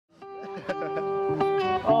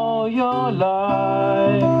All your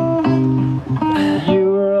life,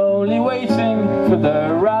 you were only waiting for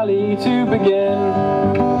the rally to begin.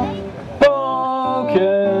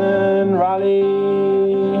 Balkan rally,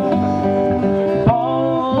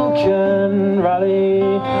 Balkan rally,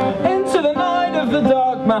 into the night of the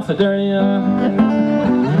dark Macedonia.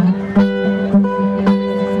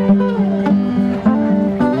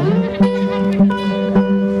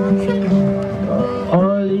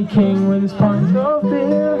 King with his pint of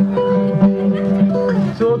beer,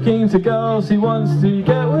 talking to girls he wants to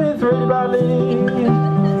get with really badly,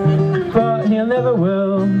 but he never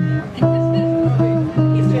will.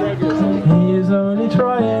 He is only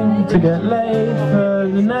trying to get laid for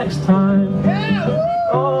the next time.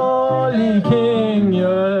 Ollie King,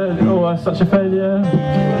 you're such a failure.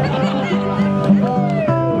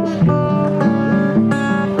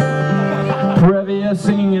 Previa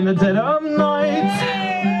singing in the dead of night.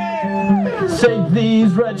 Take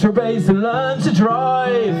these retro bass and learn to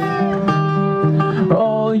drive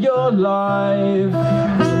all your life.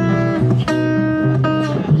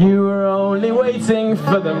 You were only waiting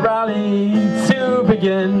for the rally to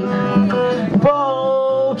begin.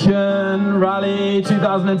 Balkan Rally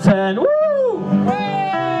 2010. Woo!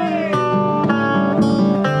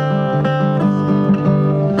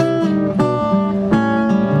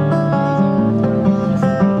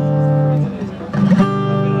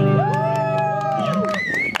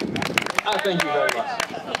 Thank you very much.